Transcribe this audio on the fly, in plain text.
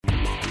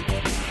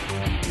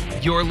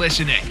You're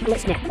listening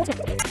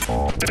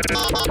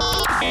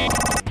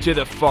to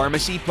the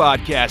Pharmacy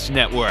Podcast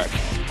Network.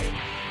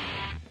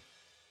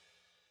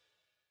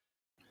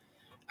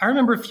 I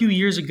remember a few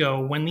years ago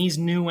when these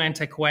new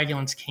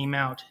anticoagulants came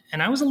out,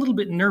 and I was a little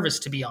bit nervous,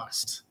 to be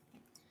honest.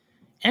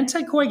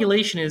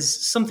 Anticoagulation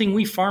is something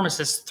we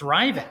pharmacists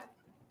thrive at.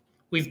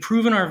 We've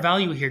proven our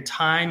value here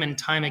time and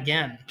time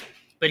again.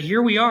 But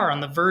here we are on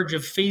the verge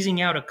of phasing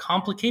out a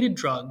complicated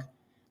drug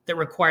that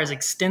requires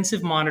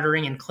extensive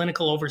monitoring and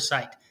clinical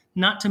oversight,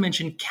 not to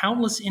mention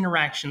countless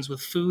interactions with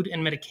food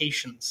and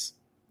medications.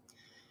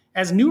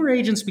 As newer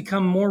agents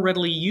become more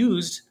readily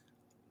used,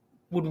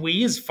 would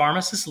we as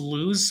pharmacists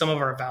lose some of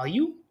our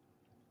value?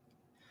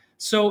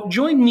 So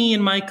join me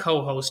and my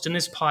co-host in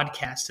this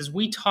podcast as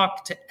we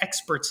talk to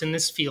experts in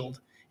this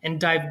field and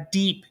dive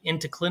deep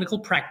into clinical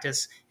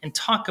practice and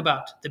talk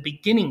about the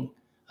beginning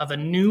of a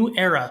new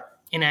era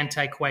in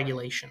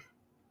anticoagulation.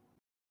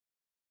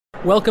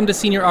 Welcome to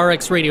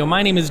SenioRx Radio.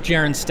 My name is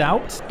Jaron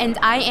Stout. And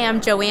I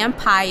am Joanne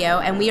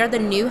Pauyo, and we are the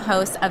new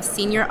hosts of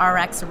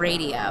SenioRx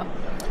Radio.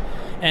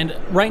 And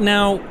right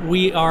now,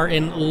 we are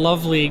in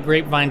lovely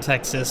Grapevine,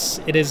 Texas.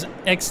 It is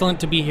excellent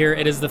to be here.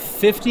 It is the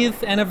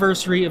 50th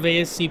anniversary of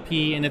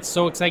ASCP, and it's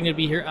so exciting to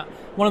be here.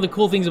 One of the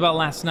cool things about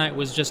last night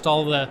was just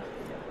all the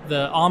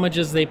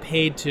homages they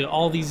paid to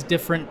all these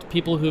different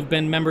people who've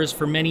been members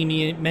for many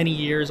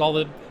years, all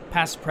the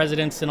past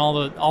presidents and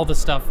all the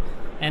stuff.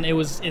 And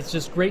it's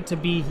just great to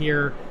be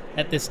here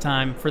at this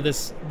time for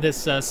this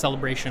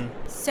celebration.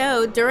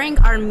 So during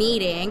our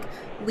meeting,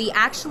 we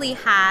actually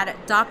had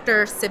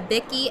Dr.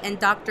 Sabicki and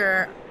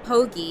Dr.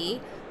 Pogi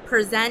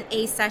present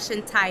a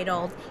session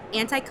titled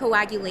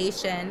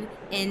Anticoagulation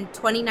in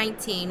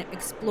 2019,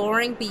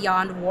 Exploring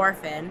Beyond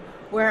Warfarin,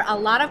 where a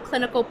lot of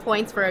clinical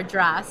points were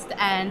addressed,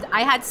 and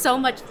I had so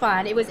much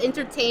fun. It was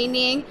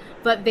entertaining,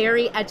 but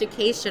very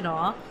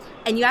educational.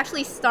 And you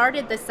actually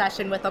started the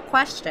session with a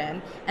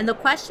question, and the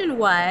question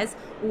was,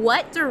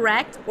 what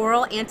direct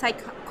oral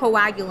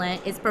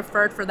anticoagulant is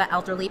preferred for the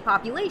elderly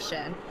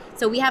population?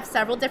 So we have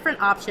several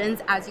different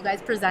options, as you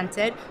guys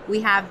presented. We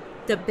have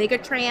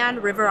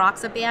dabigatran,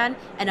 rivaroxaban,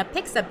 and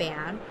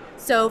apixaban.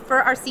 So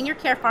for our senior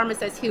care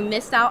pharmacists who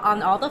missed out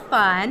on all the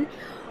fun,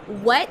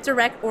 what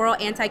direct oral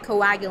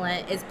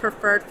anticoagulant is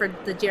preferred for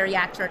the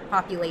geriatric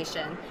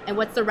population, and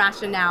what's the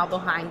rationale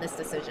behind this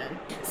decision?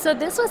 So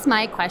this was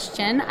my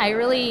question. I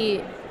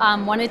really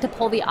wanted to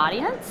poll the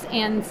audience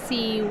and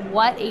see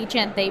what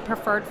agent they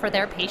preferred for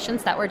their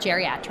patients that were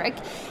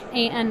geriatric,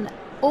 and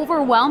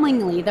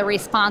overwhelmingly the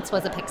response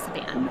was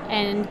apixaban.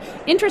 And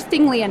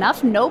interestingly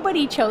enough,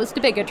 nobody chose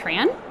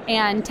dabigatran,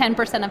 and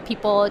 10% of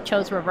people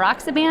chose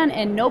rivaroxaban,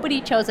 and nobody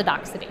chose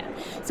edoxaban.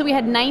 So we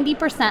had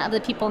 90% of the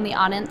people in the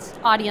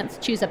audience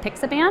choose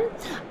apixaban.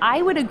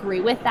 I would agree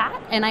with that,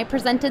 and I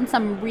presented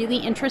some really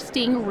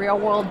interesting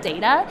real-world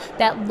data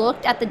that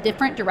looked at the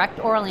different direct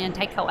oral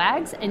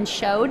anticoags and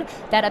showed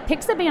that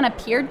apixaban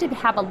appeared to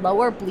have a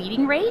lower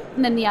bleeding rate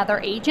than the other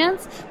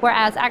agents,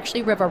 whereas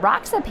actually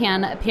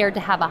rivaroxaban appeared to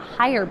have a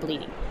higher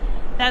bleeding.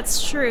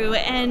 That's true,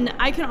 and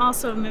I can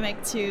also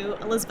mimic to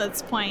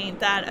Elizabeth's point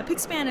that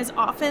apixaban is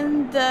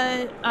often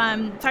the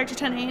factor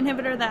Xa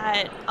inhibitor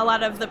that a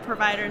lot of the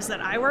providers that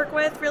I work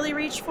with really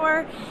reach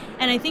for,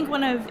 and I think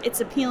one of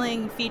its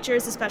appealing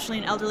features, especially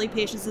in elderly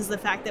patients, is the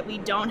fact that we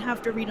don't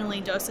have to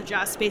renally dose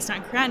adjust based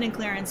on creatinine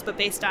clearance, but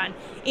based on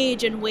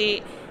age and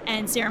weight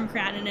and serum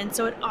creatinine, and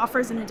so it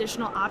offers an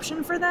additional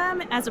option for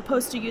them as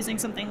opposed to using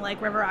something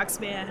like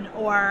rivaroxaban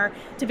or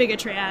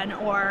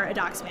dabigatran or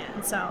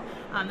edoxaban. So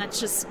that's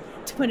just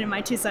to put in my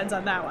 2 cents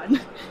on that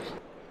one.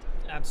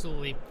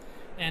 Absolutely.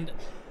 And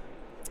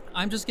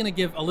I'm just going to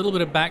give a little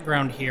bit of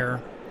background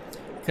here,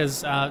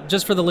 because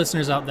just for the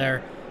listeners out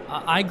there,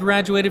 I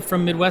graduated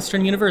from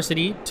Midwestern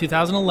University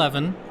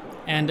 2011,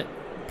 and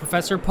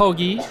Professor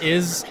Pogi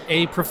is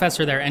a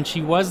professor there, and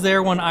she was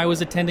there when I was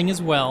attending as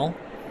well.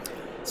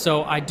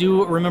 So I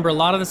do remember a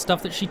lot of the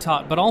stuff that she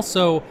taught, but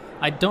also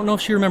I don't know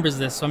if she remembers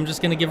this, so I'm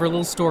just going to give her a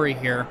little story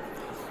here.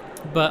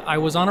 But I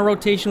was on a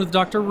rotation with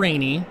Dr.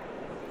 Rainey,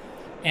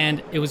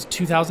 and it was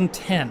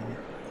 2010,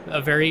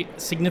 a very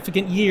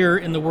significant year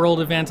in the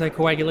world of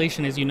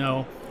anticoagulation, as you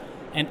know.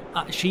 And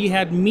she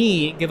had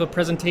me give a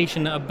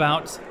presentation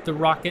about the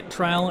ROCKET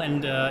trial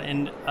and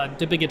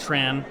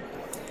dabigatran.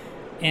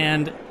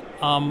 And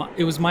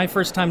it was my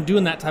first time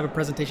doing that type of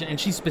presentation, and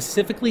she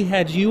specifically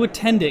had you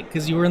attend it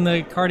because you were in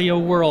the cardio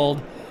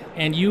world,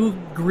 and you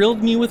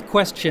grilled me with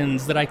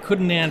questions that I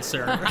couldn't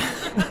answer.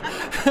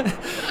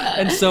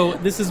 And so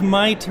this is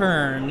my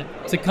turn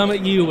to come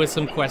at you with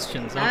some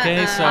questions,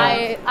 okay? So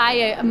I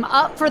am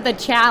up for the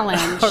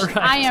challenge. All right.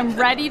 I am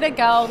ready to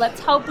go. Let's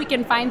hope we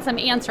can find some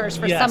answers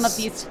for some of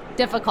these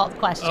difficult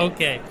questions.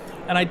 Okay.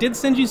 And I did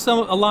send you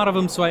a lot of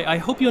them, so I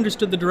hope you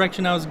understood the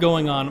direction I was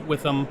going on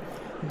with them.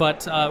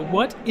 But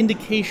what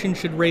indication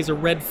should raise a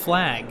red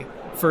flag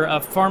for a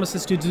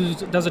pharmacist who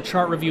does a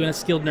chart review in a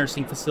skilled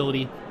nursing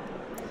facility?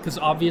 Because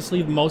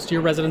obviously most of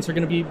your residents are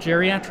going to be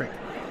geriatric.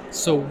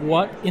 So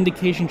what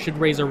indication should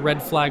raise a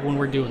red flag when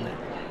we're doing that?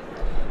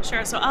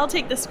 Sure, so I'll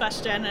take this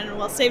question and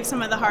we'll save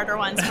some of the harder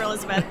ones for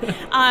Elizabeth.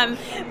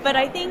 But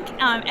I think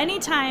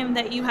anytime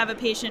that you have a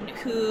patient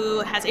who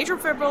has atrial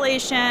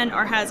fibrillation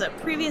or has a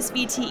previous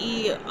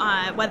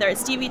VTE, whether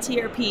it's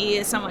DVT or PE,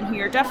 is someone who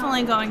you're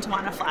definitely going to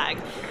want to flag.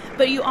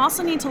 But you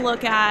also need to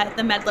look at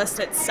the med list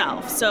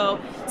itself. So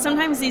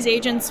sometimes these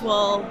agents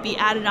will be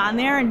added on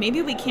there and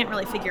maybe we can't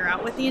really figure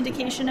out what the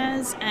indication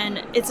is.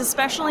 And it's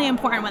especially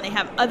important when they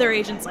have other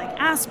agents like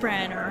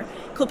aspirin or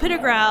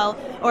clopidogrel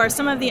or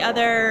some of the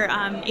other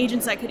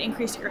agents that could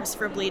increase your risk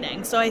for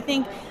bleeding. So I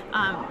think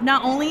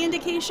not only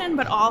indication,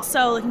 but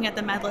also looking at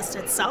the med list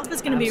itself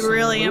is going to be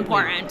really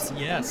important.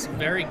 Yes,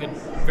 very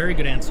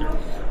good answer.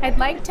 I'd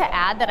like to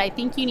add that I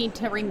think you need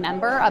to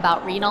remember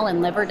about renal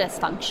and liver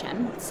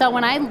dysfunction. So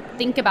when I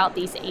think about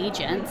these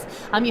agents,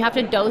 you have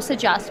to dose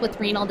adjust with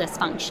renal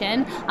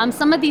dysfunction.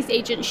 Some of these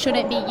agents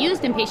shouldn't be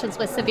used in patients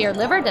with severe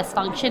liver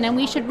dysfunction, and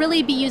we should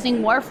really be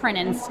using warfarin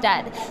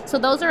instead. So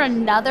those are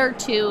another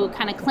two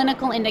kind of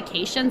clinical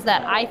indications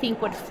that I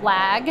think would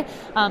flag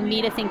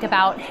me to think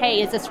about,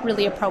 hey, is this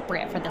really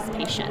appropriate for this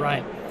patient?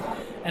 Right.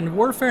 And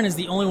warfarin is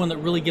the only one that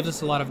really gives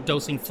us a lot of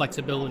dosing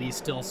flexibility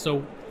still.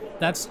 So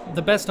that's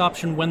the best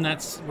option when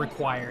that's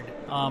required.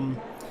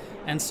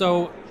 And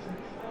so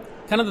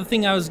kind of the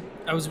thing I was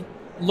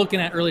looking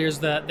at earlier is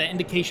the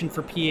indication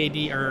for PAD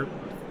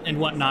and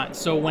whatnot.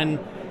 So when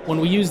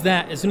we use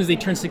that, as soon as they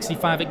turn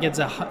 65, it gets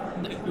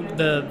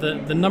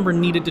the number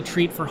needed to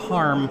treat for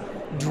harm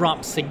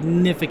drops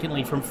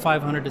significantly from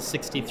 500 to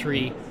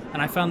 63,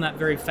 and I found that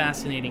very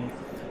fascinating.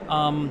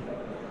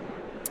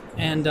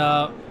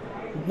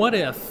 What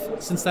if,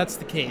 since that's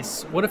the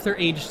case, what if they're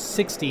age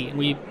 60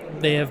 and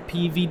they have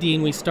PVD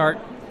and we start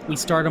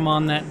them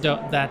on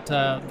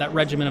that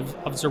regimen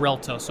of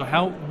Xarelto? So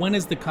when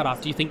is the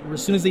cutoff? Do you think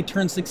as soon as they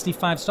turn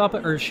 65 stop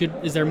it, or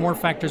is there more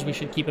factors we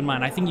should keep in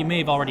mind? I think you may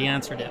have already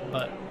answered it,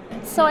 but...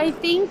 So I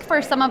think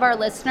for some of our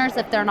listeners,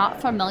 if they're not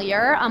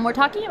familiar, we're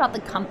talking about the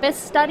COMPASS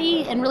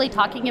study and really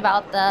talking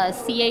about the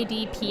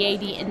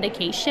CAD-PAD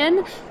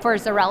indication for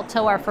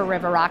Xarelto or for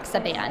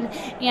rivaroxaban.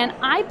 And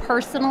I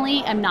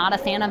personally am not a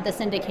fan of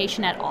this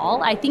indication at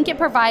all. I think it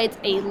provides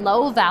a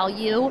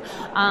low-value,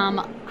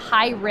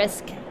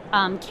 high-risk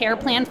care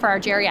plan for our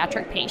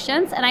geriatric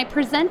patients, and I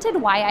presented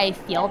why I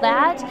feel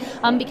that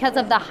because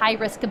of the high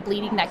risk of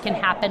bleeding that can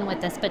happen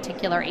with this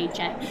particular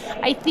agent.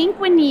 I think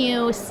when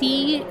you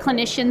see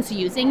clinicians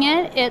using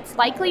it, it's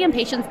likely in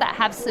patients that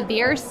have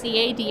severe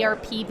CAD or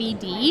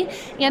PVD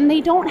and they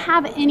don't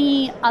have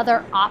any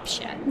other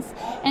options.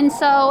 And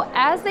so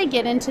as they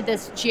get into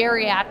this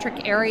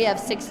geriatric area of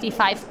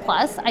 65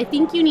 plus, I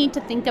think you need to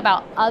think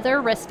about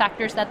other risk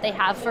factors that they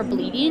have for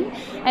bleeding,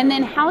 and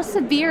then how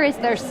severe is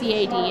their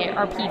CAD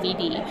or PVD?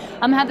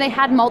 Have they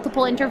had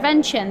multiple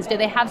interventions? Do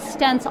they have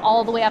stents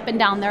all the way up and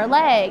down their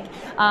leg?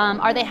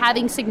 Are they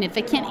having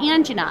significant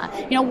angina?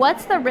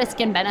 What's the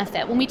risk and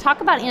benefit? When we talk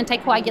about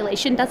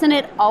anticoagulation, doesn't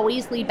it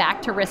always lead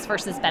back to risk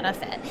versus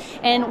benefit?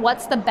 And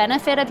what's the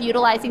benefit of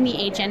utilizing the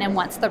agent and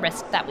what's the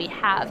risk that we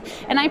have?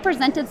 And I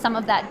presented some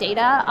of that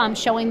data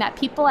showing that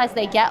people, as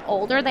they get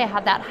older, they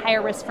have that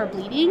higher risk for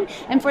bleeding.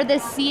 And for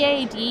this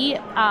CAD,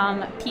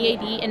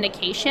 PAD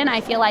indication,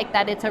 I feel like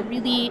that it's a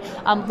really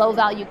low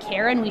value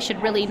care, and we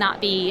should really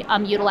not be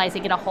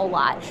utilizing it a whole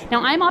lot.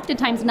 Now, I'm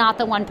oftentimes not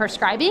the one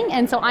prescribing,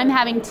 and so I'm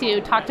having to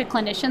talk to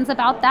clinicians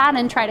about that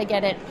and try to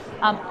get it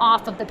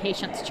off of the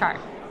patient's chart,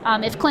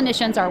 if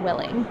clinicians are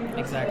willing.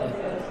 Exactly.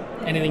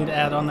 Anything to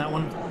add on that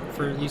one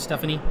for you,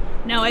 Stephanie?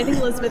 No, I think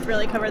Elizabeth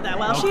really covered that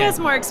well. Okay. She has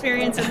more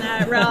experience in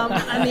that realm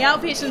on the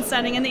outpatient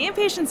setting. In the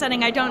inpatient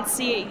setting, I don't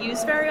see it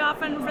used very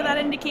often for that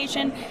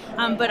indication,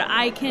 but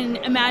I can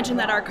imagine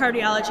that our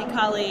cardiology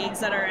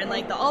colleagues that are in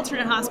the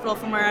alternate hospital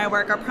from where I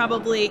work are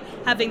probably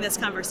having this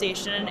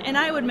conversation. And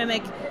I would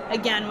mimic,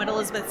 again, what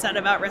Elizabeth said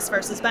about risk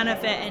versus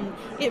benefit, and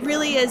it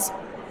really is,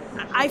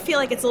 I feel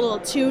like it's a little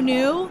too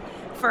new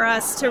for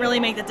us to really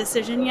make the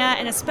decision yet,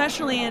 and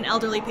especially in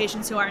elderly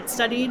patients who aren't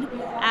studied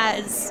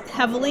as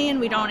heavily, and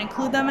we don't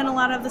include them in a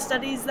lot of the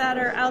studies that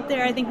are out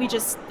there. I think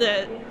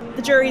the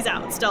jury's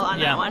out still on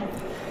that one.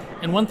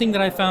 And one thing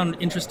that I found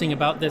interesting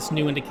about this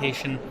new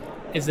indication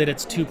is that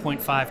it's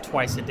 2.5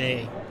 twice a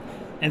day.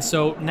 And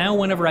so now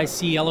whenever I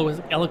see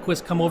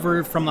Eliquis come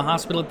over from the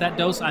hospital at that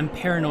dose, I'm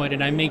paranoid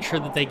and I make sure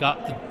that they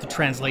got the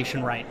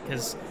translation right,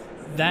 because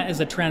that is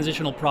a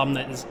transitional problem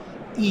that is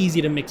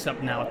easy to mix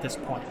up now at this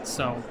point.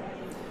 So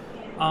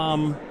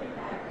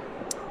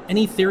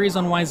any theories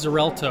on why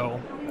Xarelto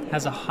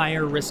has a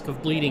higher risk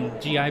of bleeding,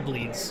 GI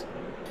bleeds?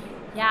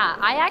 Yeah,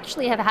 I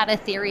actually have had a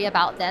theory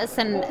about this,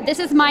 and this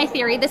is my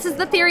theory. This is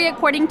the theory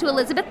according to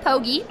Elizabeth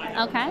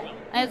Pauyo, okay?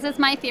 This is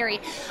my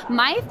theory.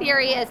 My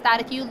theory is that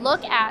if you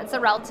look at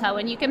Xarelto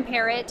and you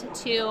compare it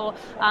to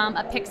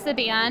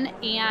apixaban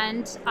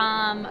and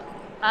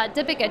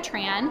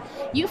dabigatran,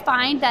 you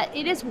find that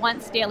it is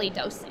once daily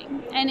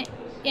dosing. And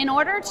in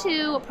order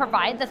to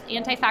provide the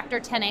anti-factor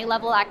 10A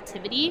level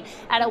activity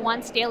at a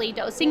once daily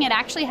dosing, it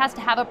actually has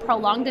to have a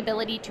prolonged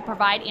ability to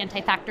provide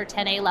anti-factor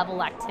 10A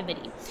level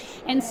activity.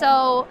 And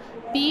so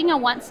being a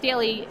once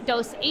daily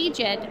dose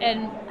agent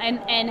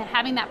and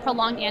having that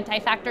prolonged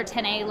anti-factor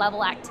 10A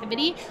level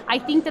activity, I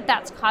think that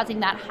that's causing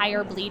that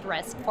higher bleed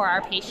risk for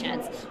our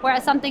patients.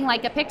 Whereas something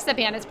like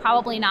apixaban is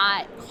probably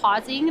not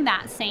causing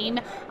that same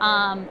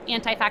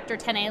anti-factor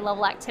 10A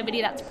level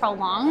activity that's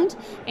prolonged,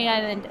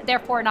 and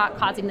therefore not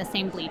causing the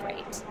same bleed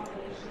rate.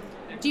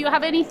 Do you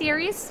have any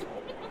theories?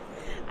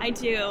 I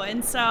do.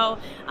 And so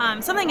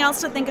something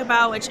else to think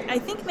about, which I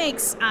think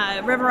makes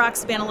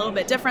rivaroxaban a little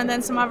bit different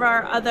than some of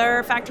our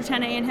other factor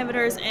 10A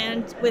inhibitors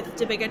and with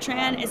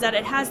dabigatran, is that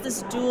it has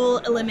this dual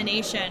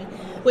elimination,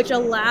 which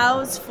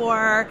allows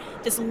for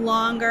this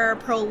longer,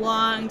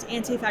 prolonged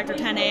anti-factor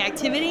 10A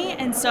activity.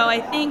 And so I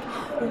think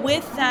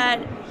with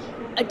that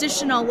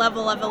additional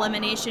level of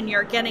elimination,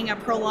 you're getting a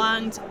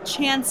prolonged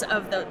chance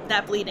of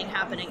that bleeding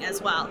happening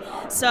as well.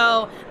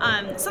 So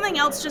something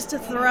else just to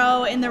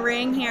throw in the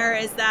ring here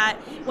is that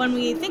when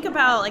we think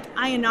about like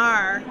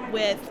INR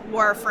with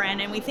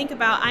Warfarin and we think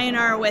about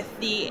INR with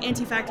the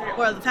anti-factor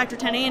or the factor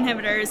 10A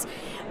inhibitors,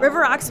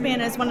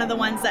 rivaroxaban is one of the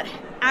ones that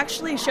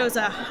actually shows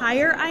a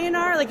higher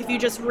INR, like if you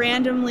just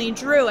randomly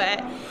drew it,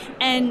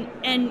 and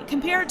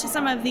compare it to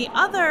some of the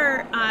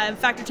other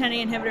factor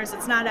 10A inhibitors,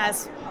 it's not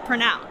as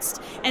pronounced.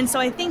 And so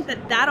I think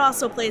that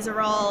also plays a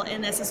role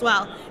in this as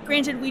well.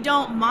 Granted, we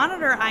don't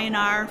monitor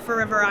INR for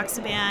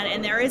rivaroxaban,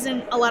 and there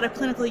isn't a lot of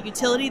clinical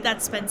utility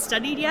that's been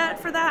studied yet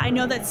for that. I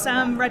know that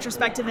some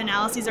retrospective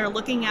analyses are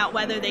looking at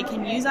whether they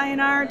can use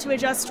INR to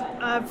adjust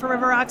for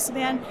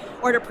rivaroxaban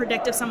or to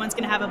predict if someone's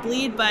going to have a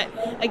bleed, but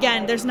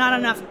again, there's not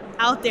enough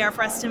out there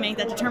for us to make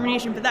that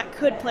determination, but that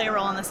could play a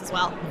role in this as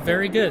well.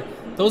 Very good.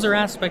 Those are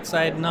aspects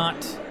I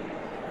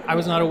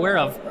was not aware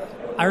of.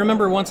 I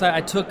remember once I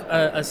took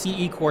a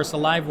CE course, a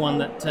live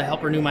one, to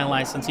help renew my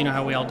license. You know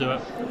how we all do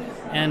it.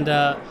 And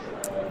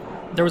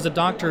there was a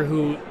doctor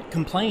who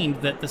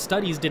complained that the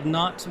studies did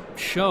not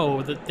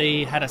show that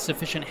they had a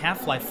sufficient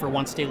half-life for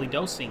once daily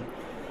dosing.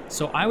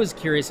 So I was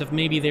curious if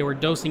maybe they were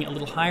dosing it a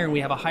little higher and we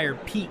have a higher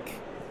peak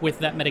with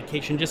that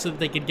medication just so that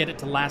they could get it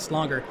to last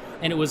longer.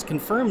 And it was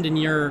confirmed in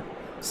your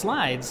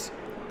slides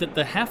that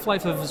the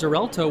half-life of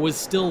Xarelto was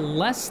still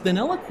less than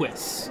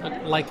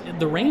Eliquis. Like,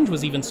 the range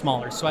was even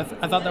smaller. So I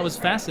thought that was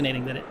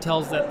fascinating, that it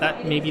tells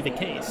that may be the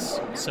case.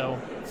 So,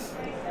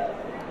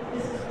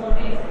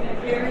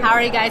 how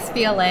are you guys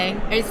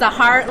feeling? Is the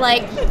heart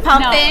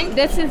pumping? No,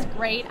 this is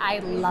great. I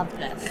love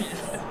this.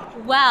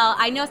 Well,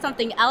 I know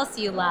something else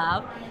you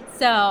love.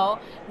 So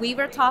we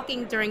were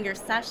talking during your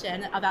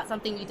session about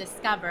something you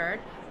discovered,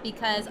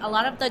 because a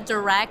lot of the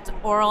direct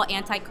oral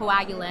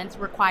anticoagulants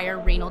require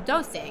renal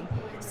dosing.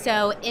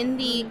 So in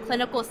the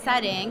clinical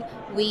setting,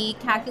 we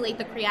calculate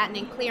the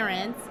creatinine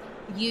clearance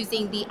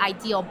using the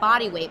ideal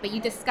body weight, but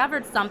you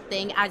discovered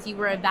something as you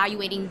were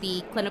evaluating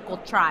the clinical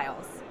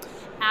trials.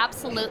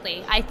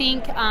 Absolutely. I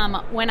think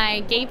when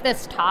I gave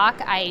this talk,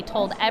 I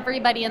told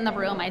everybody in the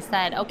room, I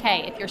said,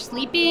 okay, if you're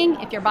sleeping,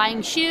 if you're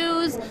buying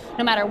shoes,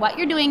 no matter what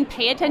you're doing,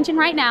 pay attention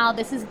right now.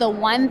 This is the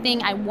one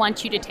thing I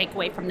want you to take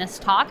away from this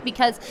talk,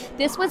 because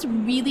this was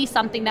really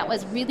something that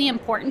was really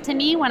important to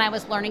me when I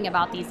was learning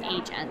about these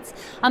agents.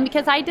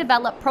 Because I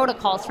develop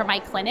protocols for my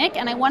clinic,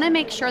 and I want to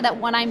make sure that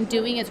what I'm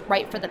doing is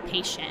right for the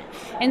patient.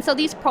 And so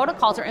these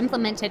protocols are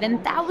implemented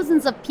in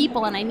thousands of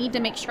people, and I need to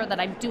make sure that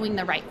I'm doing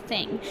the right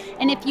thing.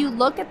 And if you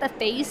look at the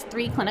phase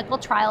 3 clinical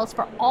trials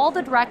for all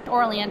the direct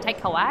oral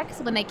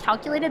anticoags, when they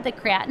calculated the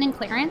creatinine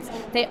clearance,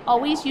 they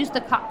always used the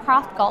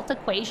Croft-Gault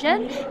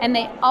equation, and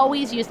they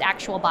always used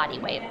actual body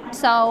weight.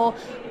 So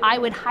I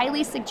would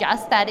highly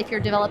suggest that if you're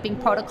developing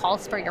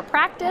protocols for your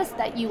practice,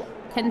 that you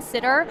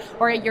consider,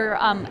 or you're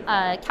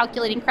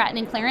calculating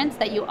creatinine clearance,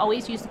 that you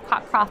always use the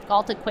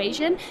Croft-Gault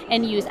equation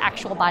and use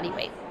actual body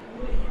weight.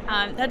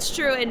 That's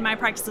true in my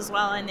practice as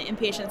well. In the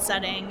inpatient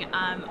setting,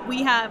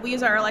 we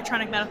use our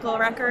electronic medical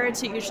record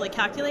to usually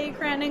calculate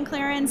creatinine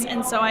clearance,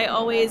 and so I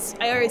always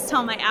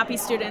tell my API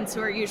students who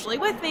are usually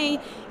with me,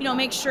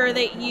 make sure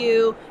that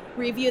you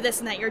review this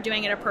and that you're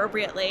doing it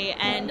appropriately.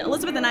 And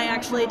Elizabeth and I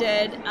actually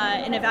did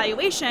an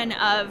evaluation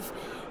of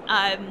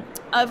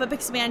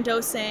apixaban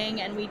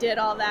dosing, and we did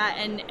all that,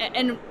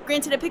 and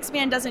granted,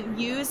 apixaban doesn't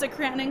use a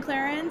creatinine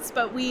clearance,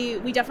 but we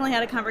definitely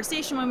had a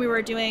conversation when we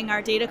were doing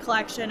our data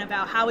collection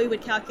about how we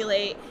would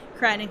calculate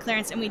creatinine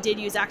clearance, and we did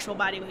use actual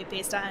body weight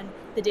based on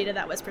the data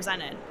that was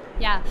presented.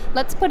 Yeah,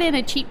 let's put in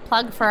a cheap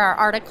plug for our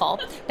article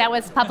that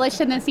was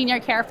published in the Senior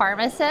Care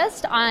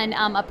Pharmacist on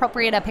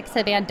appropriate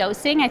apixaban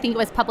dosing. I think it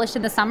was published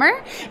in the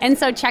summer, and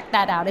so check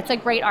that out. It's a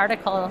great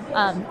article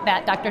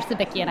that Dr.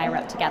 Sabicki and I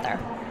wrote together.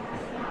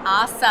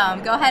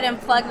 Awesome. Go ahead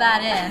and plug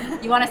that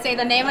in. You want to say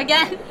the name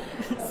again?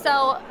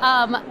 So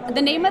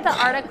the name of the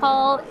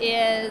article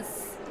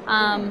is,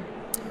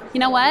 you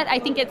know what? I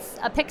think it's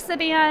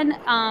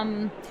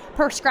apixaban,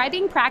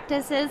 prescribing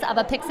practices of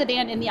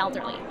apixaban in the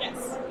elderly.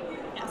 Yes.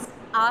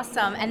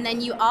 Awesome. And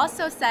then you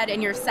also said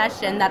in your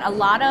session that a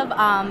lot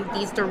of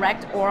these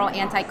direct oral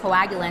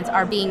anticoagulants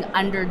are being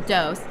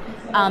underdosed.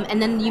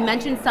 And then you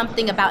mentioned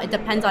something about it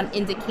depends on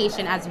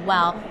indication as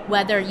well,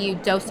 whether you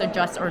dose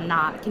adjust or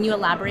not. Can you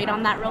elaborate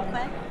on that real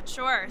quick?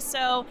 Sure.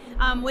 So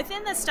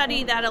within the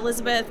study that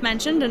Elizabeth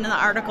mentioned in the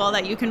article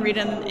that you can read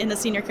in the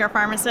Senior Care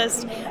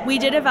Pharmacist, we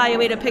did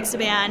evaluate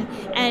apixaban.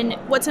 And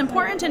what's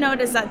important to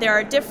note is that there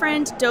are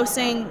different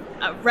dosing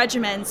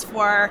regimens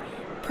for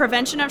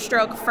prevention of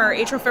stroke for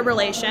atrial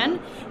fibrillation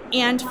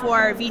and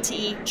for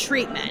VTE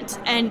treatment.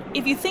 And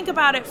if you think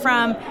about it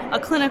from a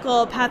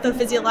clinical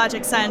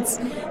pathophysiologic sense,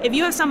 if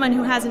you have someone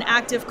who has an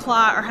active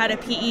clot or had a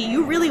PE,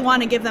 you really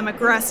want to give them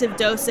aggressive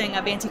dosing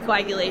of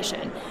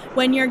anticoagulation.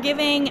 When you're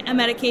giving a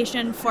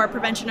medication for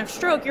prevention of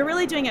stroke, you're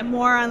really doing it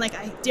more on,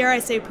 like, dare I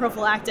say,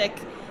 prophylactic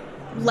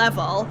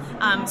level.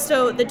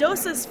 So the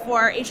doses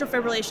for atrial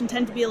fibrillation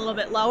tend to be a little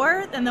bit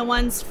lower than the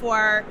ones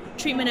for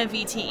treatment of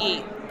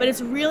VTE. But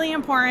it's really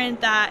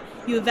important that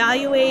you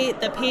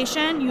evaluate the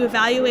patient, you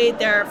evaluate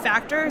their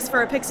factors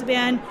for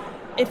apixaban.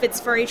 If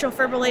it's for atrial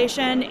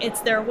fibrillation,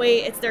 it's their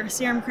weight, it's their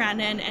serum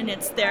creatinine, and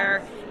it's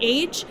their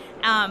age.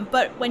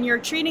 But when you're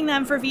treating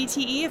them for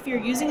VTE, if you're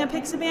using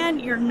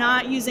apixaban, you're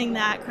not using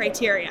that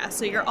criteria.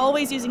 So you're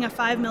always using a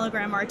 5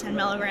 milligram or a 10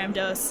 milligram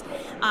dose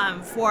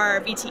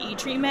for VTE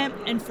treatment.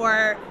 And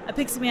for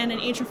apixaban and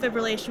atrial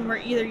fibrillation, we're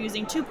either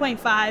using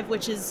 2.5,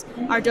 which is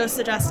our dose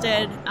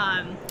suggested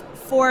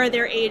for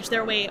their age,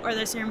 their weight, or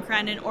their serum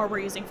creatinine, or we're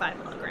using 5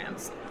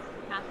 milligrams.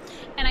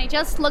 And I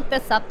just looked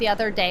this up the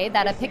other day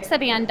that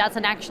apixaban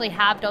doesn't actually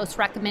have dose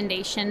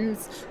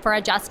recommendations for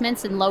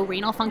adjustments in low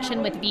renal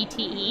function with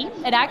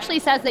VTE. It actually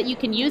says that you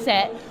can use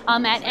it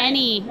at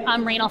any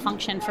renal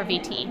function for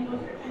VTE.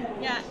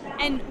 Yeah,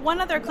 and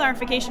one other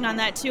clarification on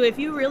that too, if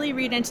you really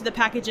read into the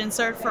package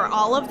insert for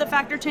all of the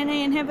factor Xa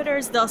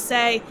inhibitors, they'll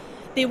say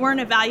they weren't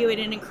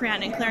evaluated in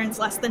creatinine clearance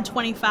less than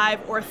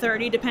 25 or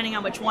 30, depending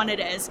on which one it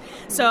is.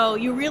 So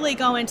you really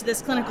go into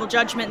this clinical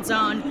judgment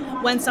zone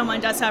when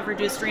someone does have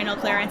reduced renal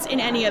clearance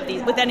in any of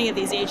these, with any of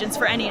these agents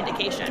for any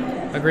indication.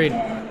 Agreed.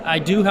 I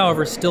do,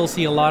 however, still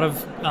see a lot of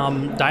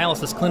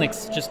dialysis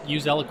clinics just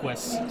use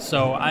Eliquis.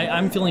 So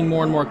I'm feeling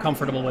more and more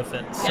comfortable with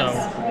it. So.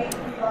 Yes.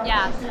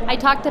 Yeah, I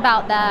talked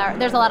about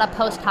there's a lot of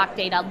post hoc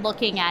data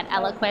looking at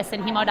Eliquis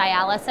and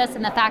hemodialysis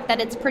and the fact that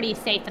it's pretty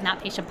safe in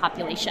that patient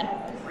population.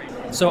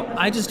 So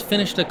I just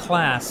finished a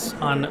class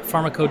on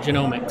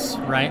pharmacogenomics,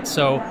 right?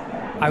 So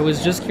I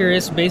was just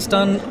curious, based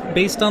on the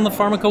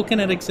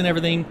pharmacokinetics and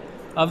everything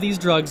of these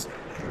drugs,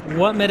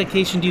 what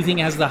medication do you think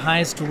has the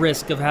highest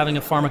risk of having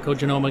a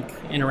pharmacogenomic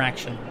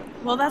interaction?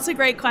 Well, that's a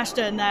great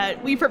question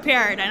that we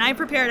prepared, and I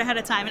prepared ahead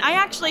of time. And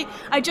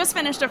I just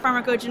finished a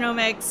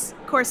pharmacogenomics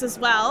course as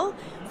well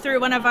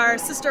through one of our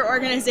sister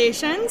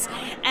organizations,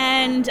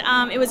 and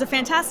it was a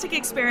fantastic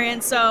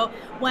experience. So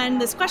when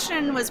this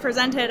question was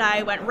presented,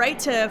 I went right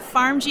to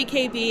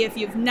PharmGKB. If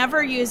you've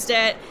never used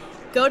it,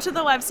 go to the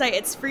website.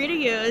 It's free to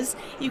use.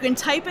 You can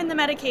type in the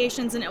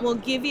medications and it will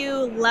give you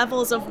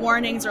levels of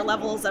warnings or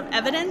levels of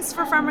evidence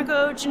for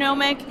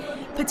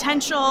pharmacogenomic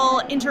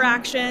potential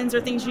interactions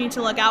or things you need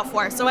to look out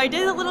for. So I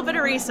did a little bit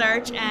of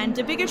research, and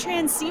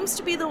dabigatran seems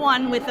to be the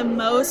one with the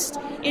most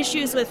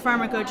issues with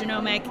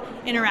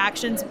pharmacogenomic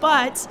interactions,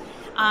 but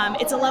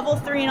it's a level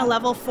 3 and a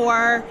level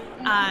 4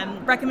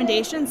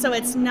 recommendation, so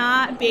it's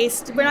not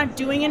we're not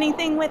doing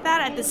anything with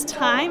that at this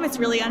time. It's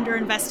really under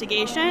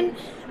investigation.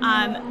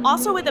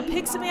 Also with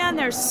apixaban,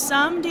 there's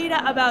some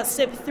data about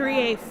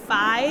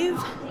CYP3A5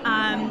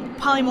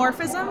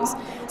 polymorphisms,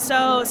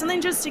 so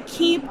something just to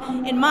keep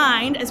in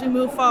mind as we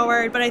move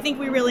forward, but I think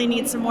we really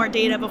need some more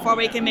data before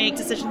we can make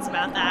decisions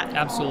about that.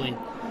 Absolutely.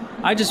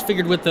 I just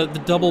figured with the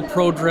double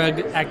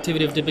prodrug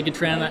activity of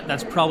dabigatran,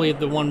 that's probably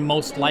the one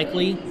most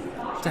likely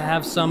to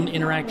have some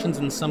interactions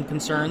and some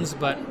concerns,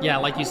 but yeah,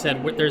 like you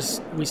said,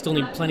 we still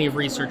need plenty of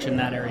research in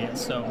that area.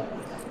 So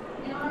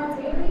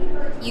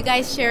you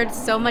guys shared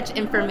so much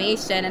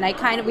information,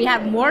 and we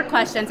have more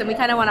questions, and we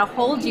kind of want to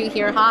hold you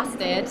here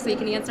hostage so you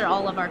can answer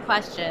all of our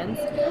questions,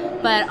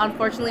 but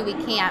unfortunately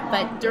we can't.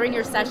 But during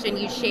your session,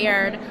 you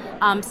shared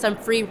some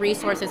free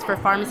resources for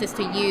pharmacists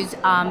to use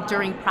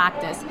during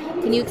practice.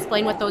 Can you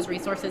explain what those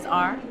resources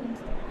are?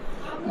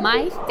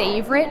 My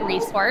favorite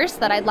resource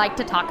that I'd like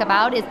to talk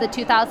about is the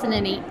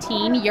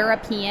 2018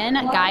 European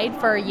Guide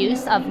for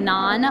Use of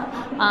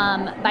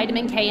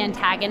Non-Vitamin K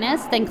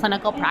Antagonists in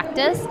Clinical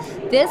Practice.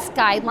 This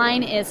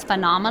guideline is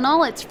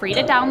phenomenal. It's free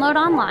to download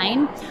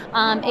online.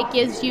 It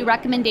gives you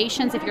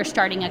recommendations if you're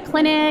starting a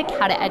clinic,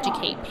 how to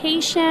educate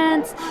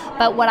patients.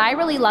 But what I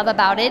really love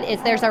about it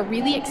is there's a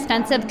really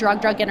extensive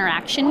drug-drug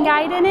interaction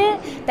guide in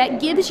it that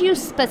gives you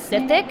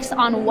specifics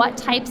on what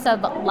types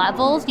of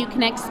levels you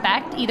can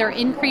expect, either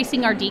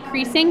increasing or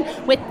decreasing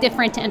with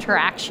different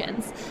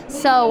interactions.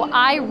 So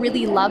I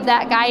really love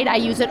that guide. I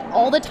use it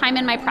all the time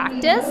in my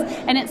practice,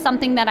 and it's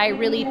something that I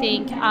really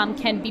think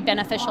can be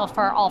beneficial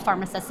for all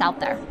pharmacists out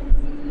there.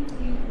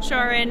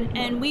 Sure,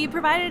 and we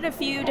provided a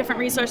few different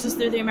resources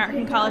through the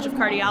American College of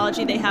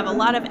Cardiology. They have a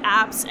lot of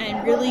apps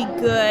and really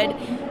good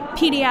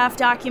PDF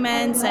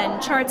documents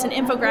and charts and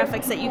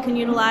infographics that you can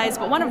utilize.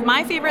 But one of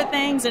my favorite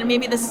things, and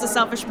maybe this is a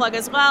selfish plug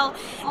as well,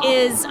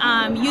 is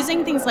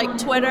using things like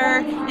Twitter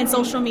and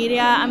social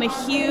media.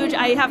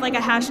 I have like a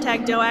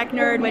hashtag DOAC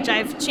nerd, which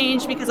I've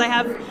changed because I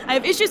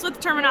have issues with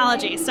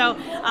terminology. So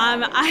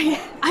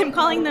I'm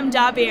calling them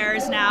Da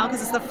Bears now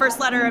because it's the first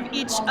letter of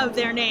each of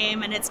their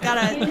name, and it's got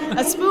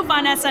a spoof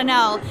on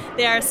SNL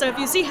there. So if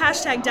you see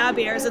hashtag Da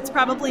Bears, it's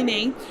probably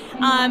me.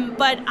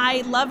 But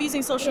I love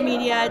using social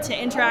media to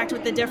interact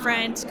with the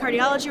different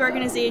cardiology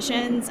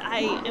organizations. I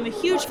am a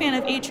huge fan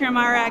of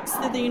AtriumRx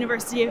through the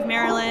University of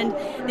Maryland.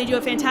 They do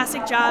a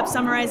fantastic job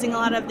summarizing a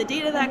lot of the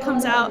data that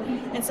comes out,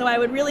 and so I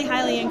would really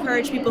highly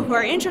encourage people who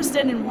are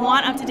interested and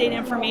want up-to-date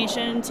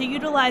information to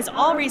utilize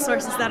all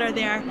resources that are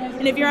there.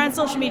 And if you're on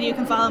social media, you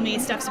can follow me,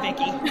 Steph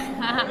Sabicki.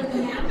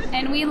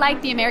 And we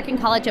like the American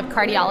College of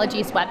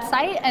Cardiology's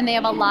website, and they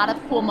have a lot of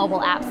cool mobile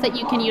apps that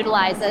you can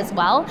utilize as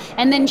well.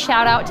 And then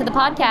shout out to the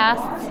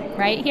podcasts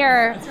right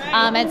here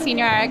at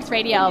SenioRx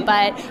Radio.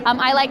 But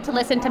I like to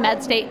listen to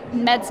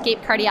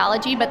Medscape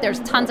Cardiology, but there's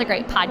tons of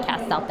great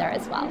podcasts out there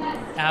as well.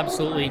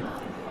 Absolutely.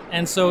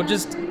 And so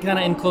just kind of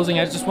in closing,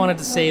 I just wanted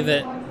to say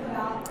that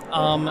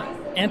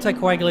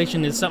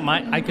anticoagulation is something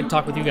I could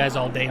talk with you guys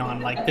all day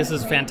on. Like, this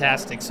is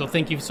fantastic. So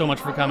thank you so much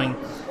for coming.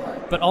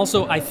 But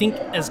also, I think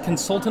as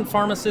consultant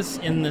pharmacists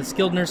in the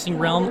skilled nursing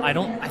realm,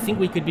 I think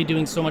we could be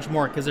doing so much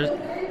more, because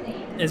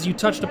as you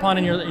touched upon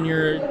in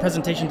your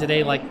presentation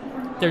today, like,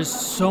 there's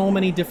so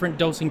many different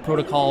dosing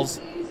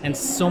protocols and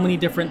so many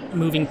different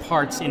moving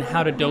parts in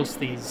how to dose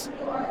these.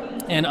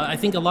 And I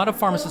think a lot of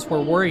pharmacists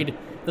were worried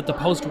that the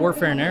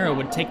post-Warfarin era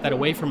would take that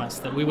away from us,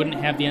 that we wouldn't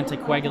have the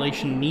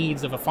anticoagulation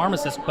needs of a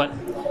pharmacist, but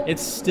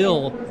it's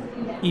still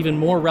even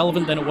more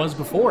relevant than it was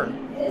before.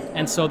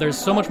 And so there's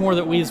so much more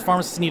that we as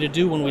pharmacists need to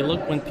do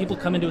when people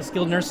come into a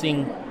skilled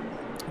nursing.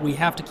 We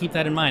have to keep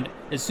that in mind.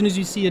 As soon as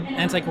you see an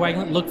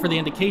anticoagulant, look for the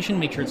indication,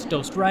 make sure it's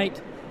dosed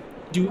right,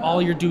 do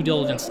all your due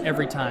diligence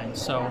every time.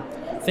 So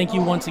thank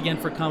you once again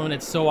for coming.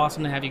 It's so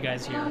awesome to have you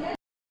guys here.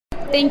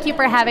 Thank you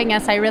for having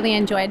us. I really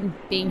enjoyed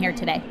being here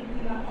today.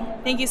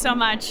 Thank you so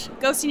much.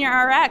 Go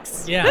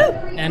SenioRx. Yeah.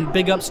 Woo! And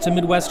big ups to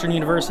Midwestern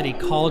University,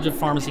 College of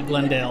Pharmacy,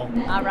 Glendale.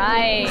 All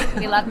right.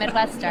 We love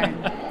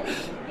Midwestern.